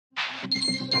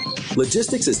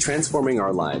Logistics is transforming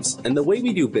our lives and the way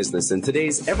we do business in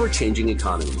today's ever-changing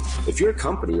economy. If your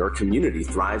company or community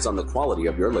thrives on the quality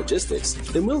of your logistics,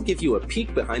 then we'll give you a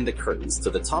peek behind the curtains to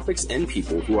the topics and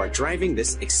people who are driving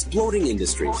this exploding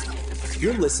industry.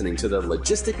 You're listening to the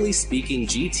Logistically Speaking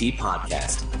GT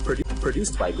podcast,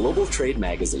 produced by Global Trade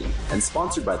Magazine and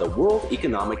sponsored by the World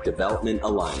Economic Development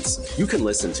Alliance. You can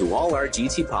listen to all our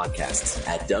GT podcasts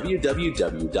at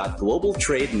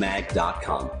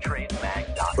www.globaltrademag.com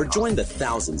or join the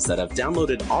thousands that have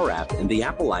downloaded our app in the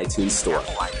Apple iTunes Store.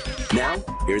 Now,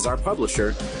 here's our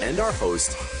publisher and our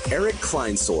host, Eric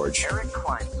Kleinsorge.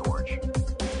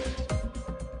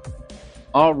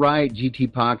 All right,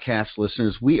 GT Podcast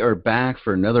listeners, we are back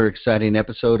for another exciting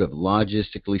episode of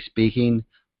Logistically Speaking.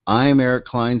 I'm Eric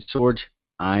Kleinsorge.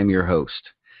 I'm your host.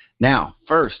 Now,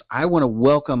 first, I want to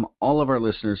welcome all of our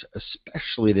listeners,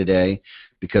 especially today,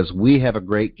 because we have a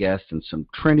great guest and some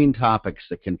trending topics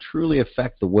that can truly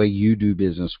affect the way you do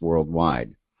business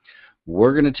worldwide.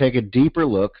 We're going to take a deeper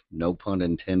look, no pun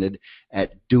intended,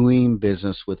 at doing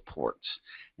business with ports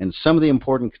and some of the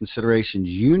important considerations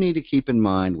you need to keep in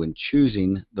mind when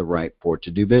choosing the right port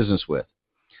to do business with.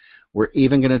 We're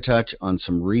even going to touch on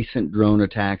some recent drone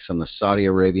attacks on the Saudi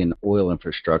Arabian Oil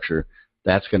Infrastructure.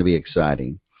 That's going to be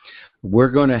exciting. We're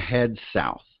going to head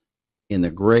south in the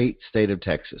great state of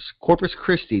Texas, Corpus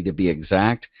Christi to be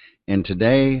exact, and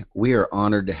today we are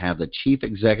honored to have the Chief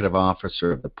Executive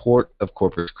Officer of the Port of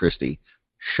Corpus Christi,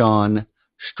 Sean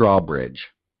Strawbridge.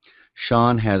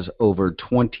 Sean has over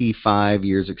 25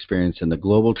 years' experience in the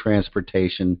global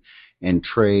transportation and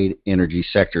trade energy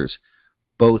sectors,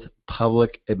 both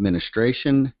public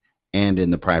administration and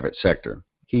in the private sector.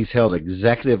 He's held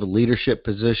executive leadership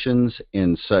positions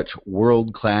in such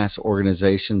world-class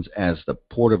organizations as the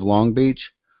Port of Long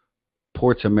Beach,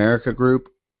 Ports America Group,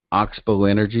 Oxbow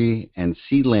Energy, and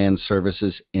Sealand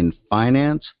Services in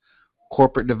finance,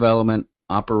 corporate development,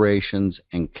 operations,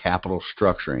 and capital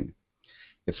structuring.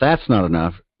 If that's not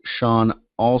enough, Sean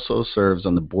also serves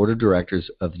on the board of directors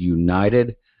of the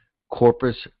United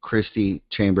Corpus Christi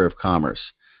Chamber of Commerce,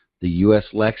 the U.S.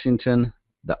 Lexington,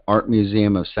 the Art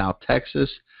Museum of South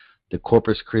Texas, the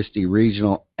Corpus Christi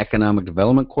Regional Economic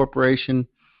Development Corporation,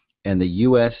 and the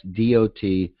U.S.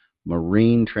 DOT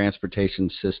Marine Transportation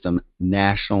System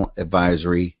National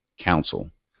Advisory Council.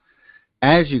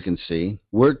 As you can see,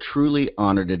 we're truly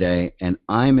honored today, and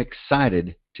I'm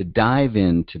excited to dive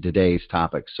into today's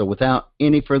topic. So without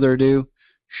any further ado,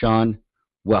 Sean,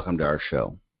 welcome to our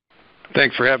show.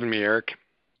 Thanks for having me, Eric.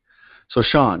 So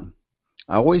Sean,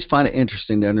 I always find it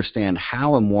interesting to understand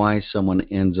how and why someone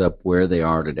ends up where they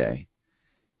are today.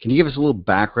 Can you give us a little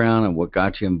background on what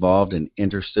got you involved and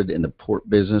interested in the port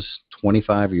business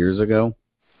 25 years ago?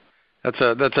 That's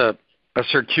a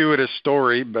circuitous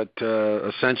story, but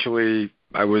essentially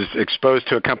I was exposed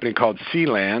to a company called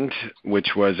Sealand,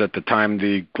 which was at the time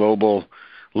the global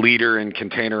leader in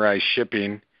containerized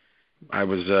shipping. I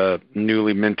was a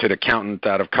newly minted accountant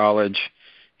out of college,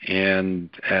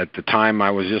 and at the time I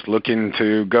was just looking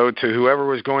to go to whoever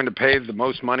was going to pay the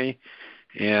most money.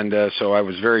 And so I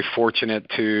was very fortunate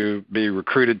to be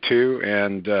recruited to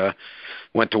and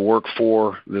went to work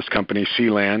for this company,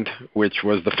 Sealand, which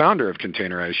was the founder of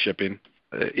containerized shipping.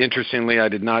 Interestingly, I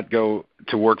did not go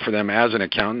to work for them as an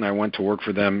accountant. I went to work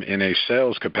for them in a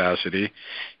sales capacity,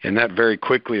 and that very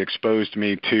quickly exposed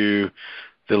me to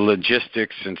the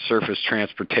logistics and surface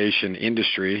transportation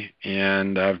industry,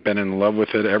 and I've been in love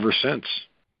with it ever since.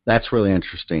 That's really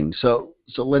interesting. So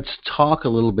let's talk a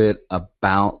little bit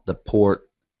about the Port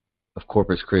of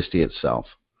Corpus Christi itself.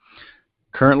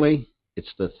 Currently,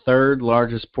 it's the third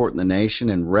largest port in the nation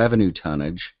in revenue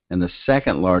tonnage and the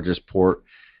second largest port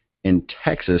in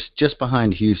Texas, just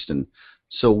behind Houston.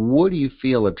 So what do you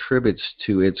feel attributes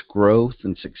to its growth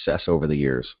and success over the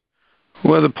years?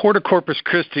 Well, the Port of Corpus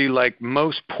Christi, like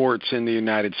most ports in the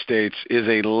United States, is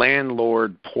a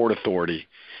landlord port authority.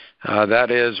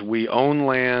 That is, we own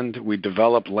land, we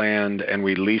develop land, and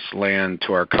we lease land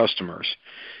to our customers.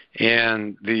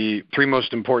 And the three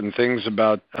most important things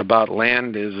about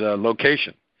land is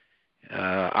location.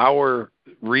 Our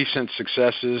recent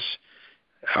successes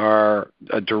are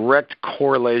a direct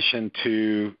correlation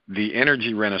to the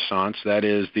energy renaissance, that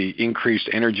is, the increased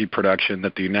energy production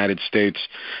that the United States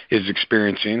is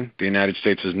experiencing. The United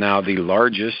States is now the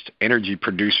largest energy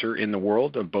producer in the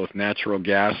world of both natural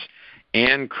gas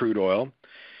and crude oil.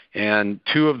 And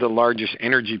two of the largest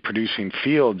energy-producing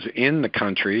fields in the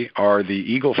country are the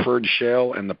Eagle Ford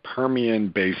Shale and the Permian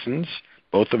Basins,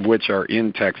 both of which are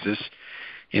in Texas.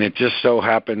 And it just so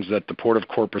happens that the Port of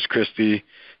Corpus Christi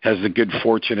has the good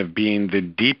fortune of being the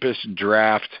deepest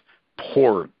draft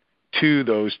port to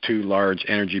those two large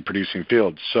energy-producing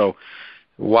fields. So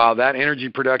while that energy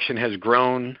production has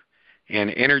grown and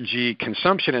energy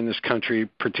consumption in this country,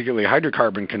 particularly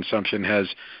hydrocarbon consumption, has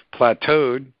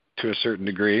plateaued to a certain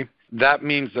degree, that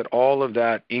means that all of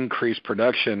that increased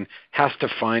production has to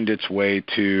find its way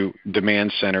to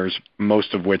demand centers,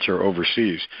 most of which are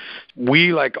overseas.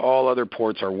 We, like all other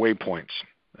ports, are waypoints.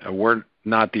 We're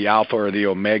not the alpha or the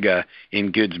omega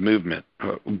in goods movement.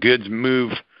 Goods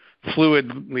move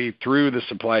fluidly through the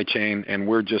supply chain, and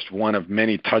we're just one of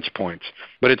many touch points.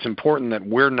 But it's important that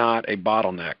we're not a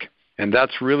bottleneck. And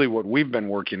that's really what we've been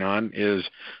working on, is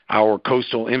our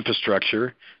coastal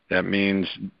infrastructure. That means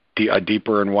a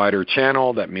deeper and wider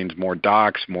channel. That means more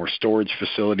docks, more storage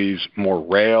facilities, more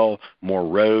rail, more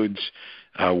roads.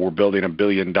 We're building $1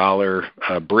 billion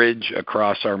bridge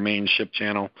across our main ship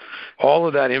channel. All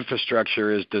of that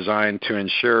infrastructure is designed to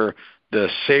ensure the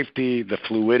safety, the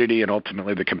fluidity, and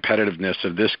ultimately the competitiveness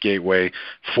of this gateway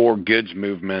for goods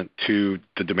movement to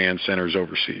the demand centers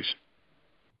overseas.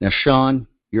 Now, Sean,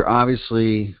 you're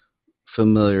obviously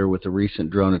familiar with the recent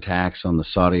drone attacks on the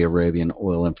Saudi Arabian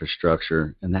oil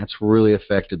infrastructure, and that's really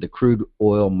affected the crude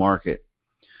oil market.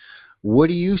 What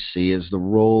do you see as the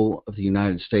role of the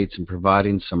United States in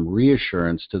providing some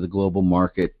reassurance to the global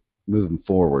market moving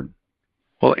forward?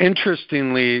 Well,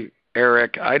 interestingly,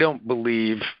 Eric, I don't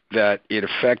believe that it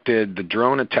affected the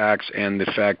drone attacks and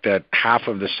the fact that half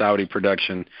of the Saudi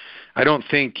production, I don't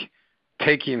think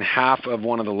taking half of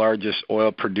one of the largest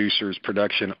oil producers'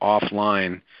 production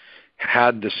offline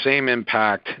had the same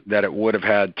impact that it would have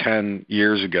had 10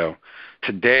 years ago.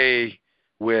 Today,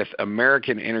 with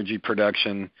American energy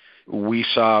production, we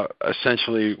saw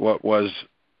essentially what was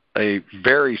a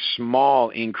very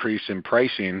small increase in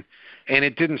pricing, and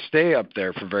it didn't stay up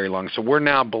there for very long. So we're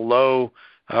now below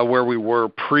where we were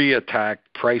pre-attack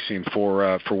pricing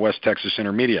for West Texas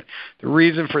Intermediate. The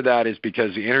reason for that is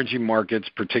because the energy markets,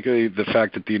 particularly the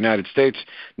fact that the United States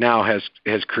now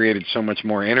has created so much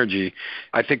more energy,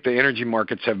 I think the energy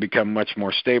markets have become much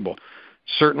more stable.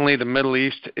 Certainly the Middle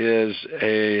East is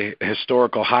a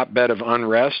historical hotbed of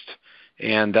unrest,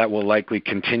 and that will likely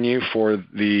continue for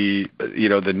the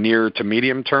near to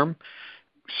medium term.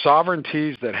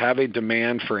 Sovereignties that have a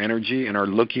demand for energy and are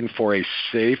looking for a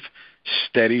safe,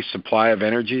 steady supply of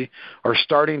energy are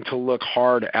starting to look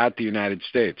hard at the United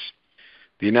States.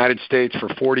 The United States for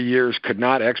 40 years could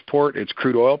not export its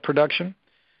crude oil production,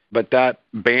 but that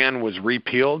ban was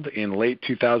repealed in late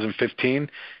 2015,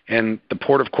 and the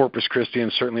Port of Corpus Christi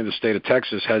and certainly the state of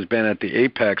Texas has been at the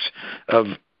apex of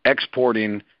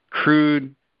exporting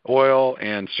crude oil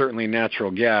and certainly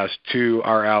natural gas to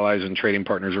our allies and trading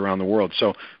partners around the world.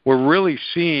 So we're really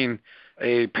seeing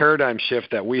a paradigm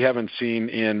shift that we haven't seen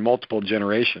in multiple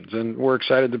generations, and we're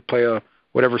excited to play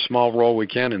whatever small role we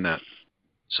can in that.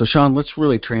 So, Sean, let's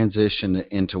really transition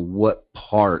into what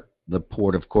part the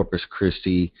Port of Corpus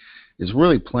Christi is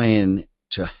really playing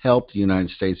to help the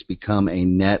United States become a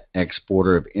net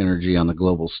exporter of energy on the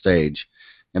global stage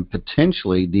and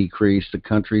potentially decrease the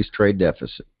country's trade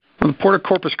deficit. Well, the Port of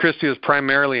Corpus Christi is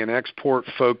primarily an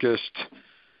export-focused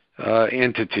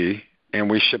entity, and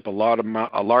we ship a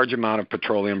large amount of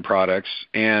petroleum products,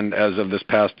 and as of this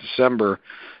past December,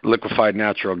 liquefied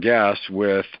natural gas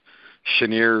with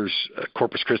Cheniere's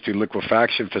Corpus Christi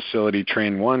liquefaction facility,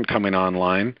 Train 1, coming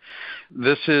online.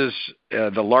 This is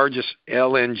the largest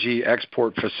LNG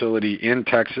export facility in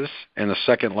Texas and the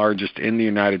second largest in the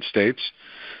United States.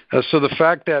 So the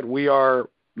fact that we are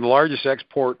the largest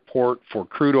export port for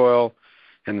crude oil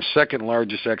and the second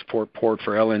largest export port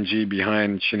for LNG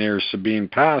behind Cheniere's Sabine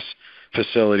Pass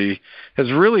facility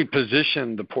has really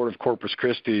positioned the Port of Corpus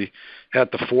Christi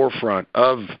at the forefront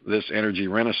of this energy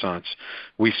renaissance.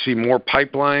 We see more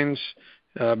pipelines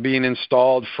being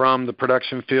installed from the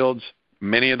production fields.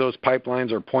 Many of those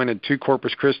pipelines are pointed to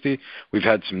Corpus Christi. We've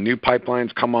had some new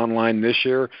pipelines come online this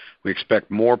year. We expect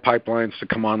more pipelines to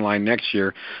come online next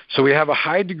year. So we have a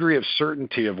high degree of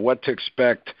certainty of what to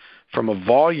expect from a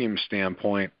volume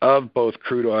standpoint of both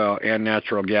crude oil and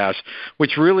natural gas,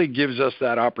 which really gives us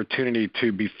that opportunity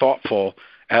to be thoughtful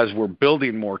as we're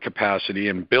building more capacity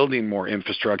and building more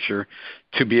infrastructure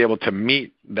to be able to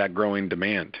meet that growing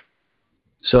demand.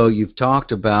 So you've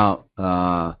talked about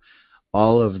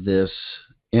all of this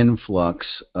influx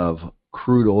of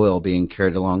crude oil being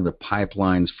carried along the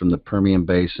pipelines from the Permian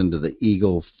Basin to the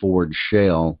Eagle Ford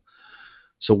Shale.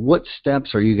 So what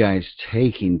steps are you guys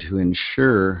taking to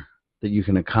ensure that you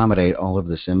can accommodate all of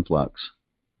this influx?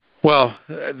 Well,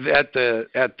 at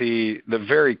the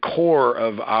very core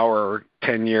of our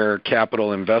 10-year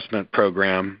capital investment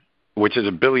program, which is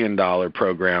a $1 billion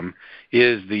program,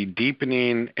 is the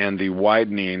deepening and the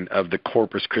widening of the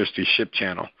Corpus Christi ship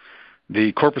channel.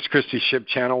 The Corpus Christi Ship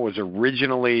Channel was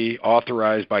originally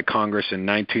authorized by Congress in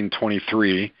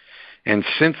 1923, and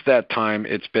since that time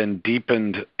it's been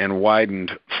deepened and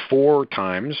widened 4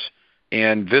 times,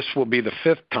 and this will be the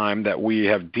 5th time that we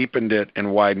have deepened it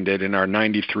and widened it in our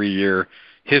 93-year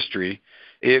history.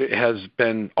 It has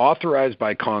been authorized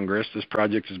by Congress. This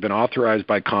project has been authorized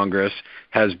by Congress,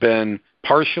 has been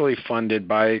partially funded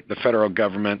by the federal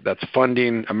government that's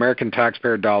funding American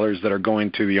taxpayer dollars that are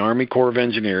going to the Army Corps of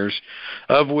Engineers,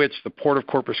 of which the Port of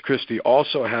Corpus Christi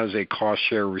also has a cost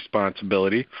share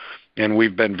responsibility. And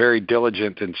we've been very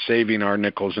diligent in saving our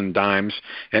nickels and dimes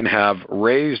and have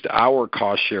raised our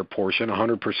cost share portion,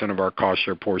 100% of our cost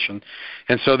share portion.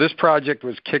 And so this project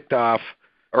was kicked off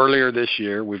earlier this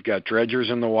year. We've got dredgers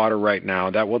in the water right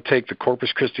now. That will take the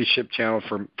Corpus Christi Ship Channel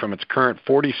from its current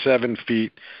 47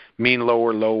 feet mean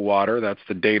lower low water, that's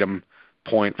the datum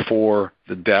point for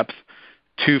the depth,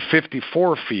 to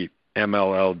 54 feet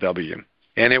MLLW.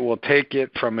 And it will take it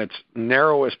from its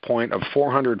narrowest point of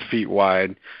 400 feet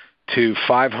wide to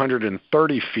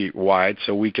 530 feet wide,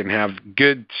 so we can have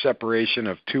good separation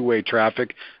of two-way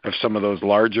traffic of some of those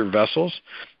larger vessels.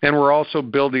 And we're also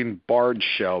building barge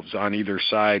shelves on either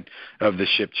side of the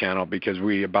ship channel, because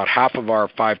about half of our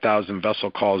 5,000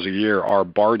 vessel calls a year are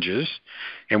barges,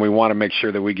 and we want to make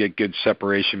sure that we get good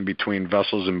separation between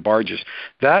vessels and barges.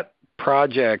 That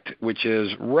project, which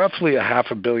is roughly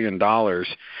 $500 million,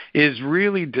 is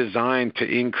really designed to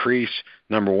increase,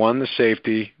 number 1, the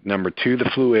safety, number 2,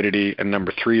 the fluidity, and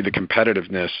number 3, the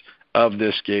competitiveness of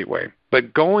this gateway.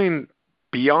 But going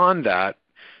beyond that,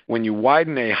 when you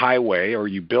widen a highway or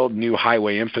you build new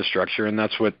highway infrastructure, and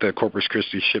that's what the Corpus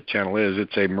Christi Ship Channel is,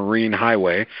 it's a marine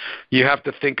highway, you have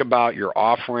to think about your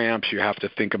off-ramps, you have to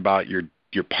think about your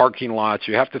parking lots.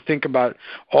 You have to think about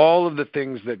all of the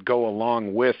things that go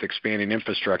along with expanding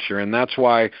infrastructure, and that's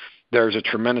why there's a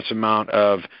tremendous amount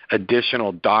of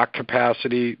additional dock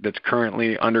capacity that's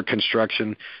currently under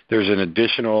construction. There's an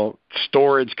additional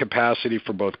storage capacity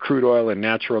for both crude oil and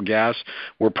natural gas.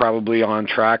 We're probably on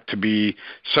track to be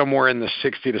somewhere in the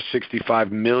 60 to 65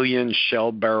 million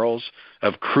shell barrels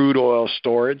of crude oil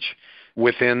storage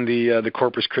within the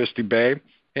Corpus Christi Bay,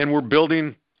 and we're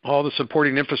building all the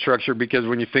supporting infrastructure, because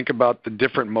when you think about the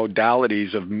different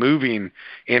modalities of moving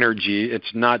energy,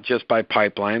 it's not just by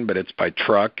pipeline, but it's by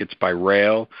truck, it's by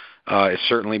rail, it's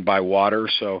certainly by water.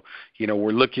 So, we're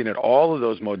looking at all of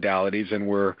those modalities, and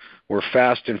we're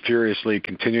fast and furiously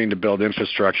continuing to build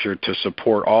infrastructure to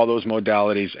support all those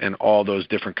modalities and all those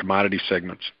different commodity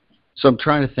segments. So I'm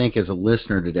trying to think as a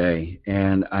listener today,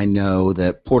 and I know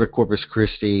that Port of Corpus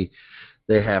Christi,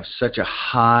 they have such a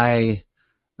high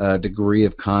degree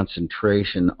of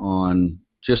concentration on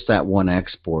just that one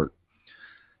export.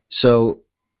 So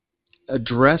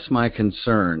address my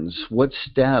concerns. What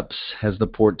steps has the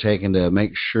port taken to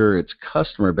make sure its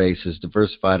customer base is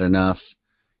diversified enough,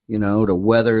 to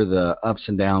weather the ups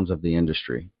and downs of the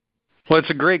industry? Well, it's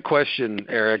a great question,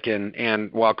 Eric,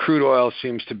 and while crude oil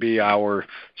seems to be our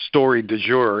story du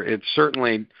jour, it's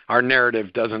certainly, our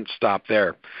narrative doesn't stop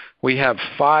there. We have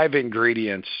 5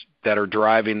 ingredients that are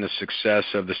driving the success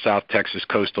of the South Texas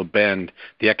Coastal Bend,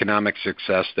 the economic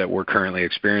success that we're currently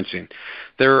experiencing.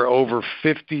 There are over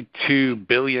 $52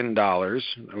 billion,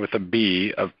 with a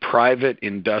B, of private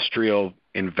industrial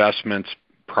investments,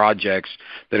 projects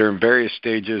that are in various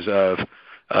stages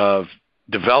of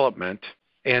development.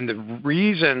 And the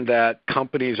reason that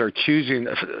companies are choosing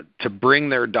to bring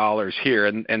their dollars here,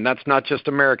 and that's not just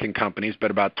American companies, but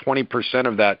about 20%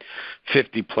 of that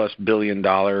 $50+ billion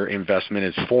investment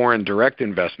is foreign direct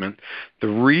investment. The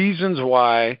reasons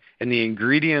why and the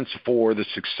ingredients for the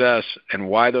success and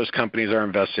why those companies are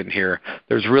investing here,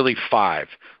 there's really 5.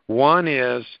 One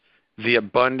is the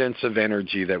abundance of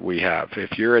energy that we have.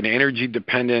 If you're an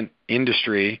energy-dependent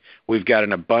industry, we've got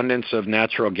an abundance of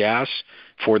natural gas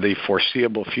for the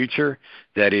foreseeable future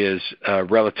that is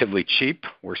relatively cheap.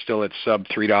 We're still at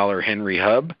sub-$3 Henry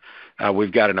Hub.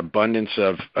 We've got an abundance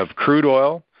of crude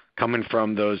oil coming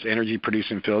from those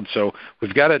energy-producing fields. So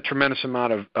we've got a tremendous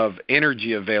amount of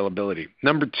energy availability.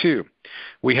 Number 2,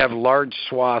 we have large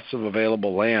swaths of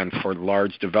available land for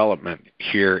large development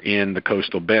here in the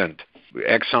Coastal Bend.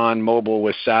 ExxonMobil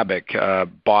with SABIC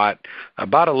bought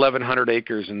about 1,100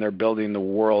 acres, and they're building the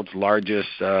world's largest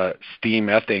steam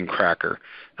ethane cracker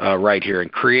right here,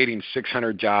 and creating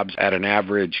 600 jobs at an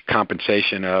average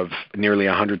compensation of nearly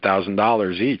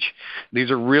 $100,000 each.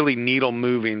 These are really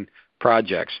needle-moving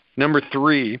projects. Number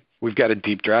 3, we've got a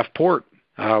deep draft port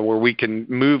where we can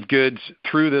move goods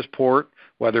through this port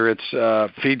whether it's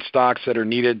feedstocks that are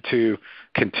needed to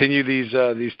continue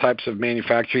these types of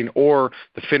manufacturing, or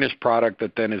the finished product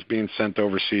that then is being sent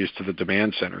overseas to the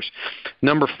demand centers.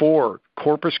 Number 4,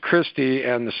 Corpus Christi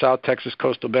and the South Texas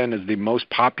Coastal Bend is the most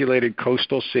populated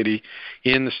coastal city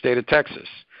in the state of Texas.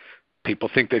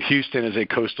 People think that Houston is a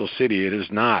coastal city. It is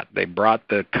not. They brought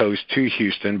the coast to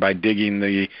Houston by digging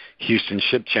the Houston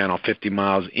Ship Channel 50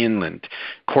 miles inland.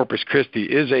 Corpus Christi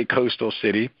is a coastal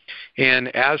city, and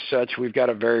as such, we've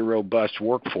got a very robust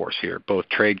workforce here, both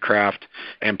tradecraft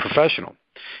and professional.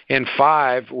 And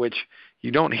 5, which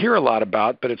you don't hear a lot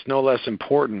about, but it's no less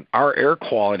important, our air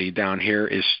quality down here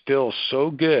is still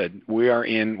so good, we are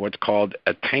in what's called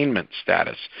attainment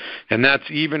status. And that's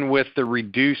even with the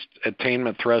reduced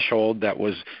attainment threshold that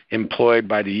was employed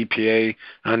by the EPA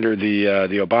under the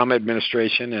Obama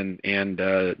administration, and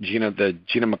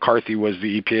Gina McCarthy was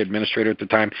the EPA administrator at the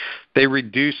time. They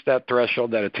reduced that threshold,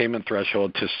 that attainment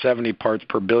threshold, to 70 parts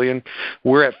per billion.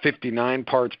 We're at 59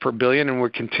 parts per billion, and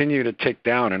we continue to tick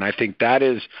down. And I think that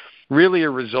is really a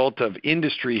result of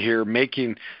industry here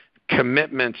making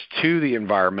commitments to the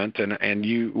environment, and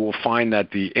you will find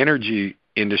that the energy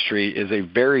industry is a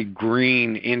very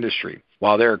green industry.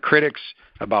 While there are critics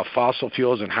about fossil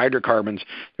fuels and hydrocarbons,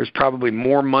 there's probably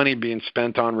more money being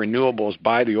spent on renewables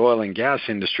by the oil and gas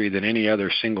industry than any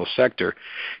other single sector.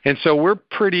 And so we're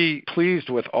pretty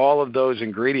pleased with all of those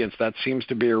ingredients. That seems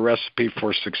to be a recipe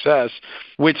for success,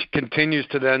 which continues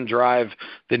to then drive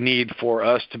the need for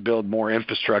us to build more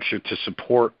infrastructure to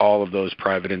support all of those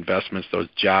private investments, those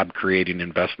job-creating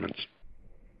investments.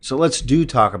 So let's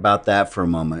talk about that for a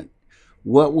moment.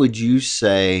 What would you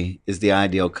say is the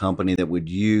ideal company that would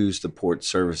use the port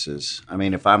services? I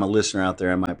mean, if I'm a listener out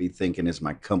there, I might be thinking, is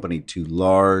my company too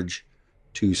large,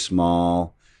 too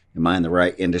small? Am I in the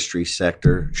right industry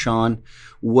sector? Sean,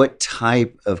 what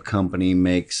type of company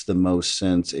makes the most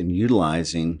sense in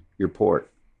utilizing your port?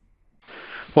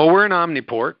 Well, we're an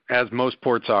omniport, as most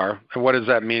ports are. And what does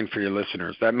that mean for your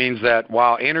listeners? That means that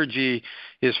while energy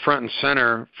is front and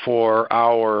center for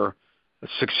our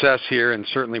success here, and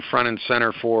certainly front and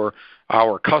center for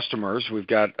our customers. We've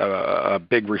got a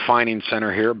big refining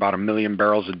center here, about 1 million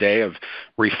barrels a day of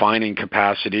refining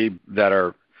capacity that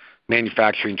are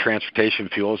manufacturing transportation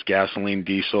fuels, gasoline,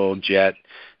 diesel, jet,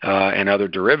 and other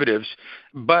derivatives.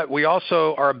 But we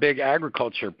also are a big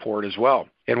agriculture port as well.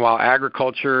 And while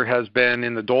agriculture has been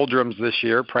in the doldrums this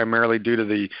year, primarily due to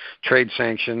the trade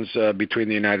sanctions between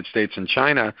the United States and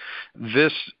China,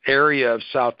 this area of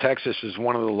South Texas is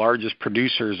one of the largest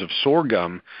producers of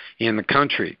sorghum in the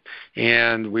country.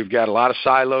 And we've got a lot of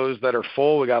silos that are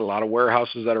full. We've got a lot of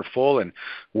warehouses that are full. And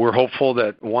we're hopeful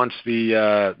that once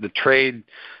the trade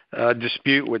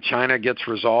dispute with China gets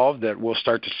resolved, that we'll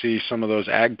start to see some of those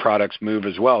ag products move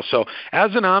as well. So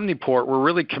as an omniport, we're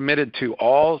really committed to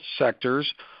all sectors,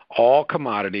 all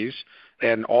commodities,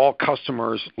 and all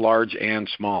customers, large and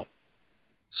small.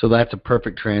 So that's a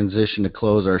perfect transition to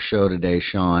close our show today,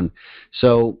 Sean.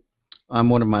 So I'm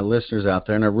one of my listeners out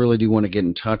there, and I really do want to get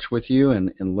in touch with you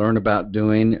and learn about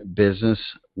doing business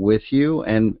with you,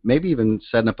 and maybe even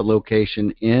setting up a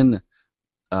location in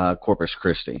Corpus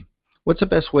Christi. What's the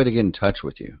best way to get in touch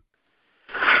with you?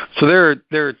 So there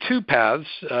are 2 paths,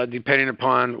 depending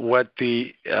upon what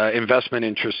the investment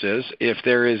interest is. If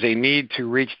there is a need to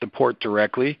reach the port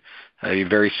directly, you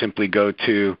very simply go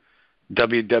to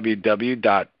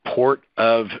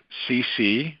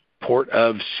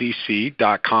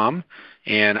www.portofcc.com,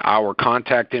 and our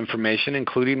contact information,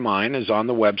 including mine, is on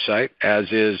the website,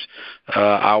 as is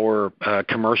our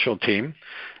commercial team.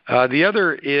 The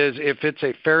other is, if it's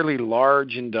a fairly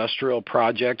large industrial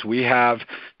project, we have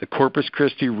the Corpus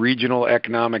Christi Regional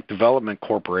Economic Development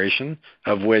Corporation,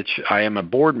 of which I am a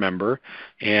board member,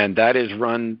 and that is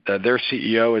run, their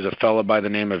CEO is a fellow by the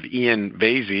name of Ian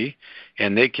Vasey,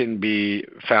 and they can be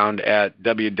found at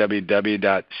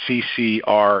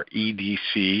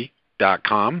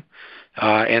www.ccredc.com,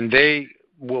 and they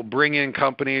will bring in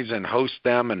companies and host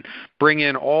them and bring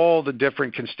in all the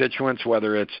different constituents,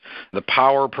 whether it's the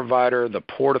power provider, the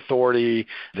port authority,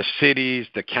 the cities,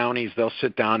 the counties. They'll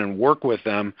sit down and work with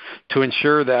them to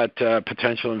ensure that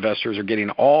potential investors are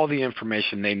getting all the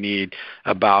information they need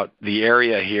about the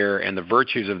area here and the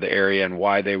virtues of the area and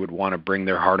why they would want to bring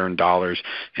their hard-earned dollars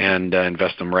and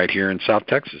invest them right here in South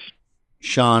Texas.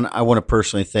 Sean, I want to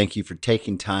personally thank you for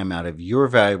taking time out of your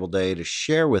valuable day to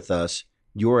share with us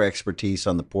your expertise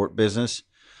on the port business.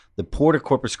 The Port of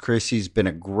Corpus Christi has been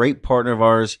a great partner of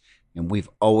ours, and we've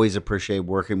always appreciated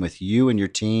working with you and your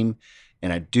team,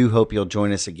 and I do hope you'll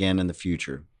join us again in the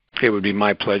future. It would be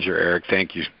my pleasure, Eric.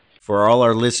 Thank you. For all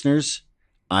our listeners,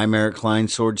 I'm Eric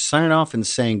Kleinsword, signing off and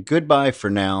saying goodbye for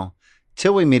now.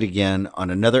 Till we meet again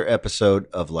on another episode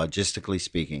of Logistically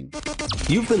Speaking.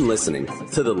 You've been listening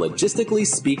to the Logistically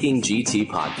Speaking GT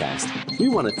podcast. We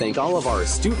want to thank all of our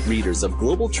astute readers of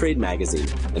Global Trade Magazine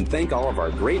and thank all of our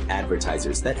great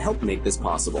advertisers that help make this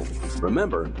possible.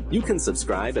 Remember, you can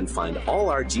subscribe and find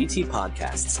all our GT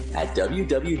podcasts at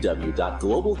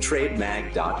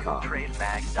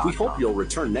www.globaltrademag.com. We hope you'll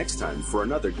return next time for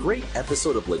another great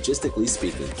episode of Logistically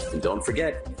Speaking. And don't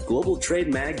forget,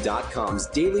 globaltrademag.com's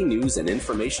daily news and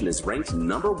information is ranked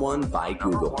 #1 by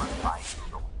Google.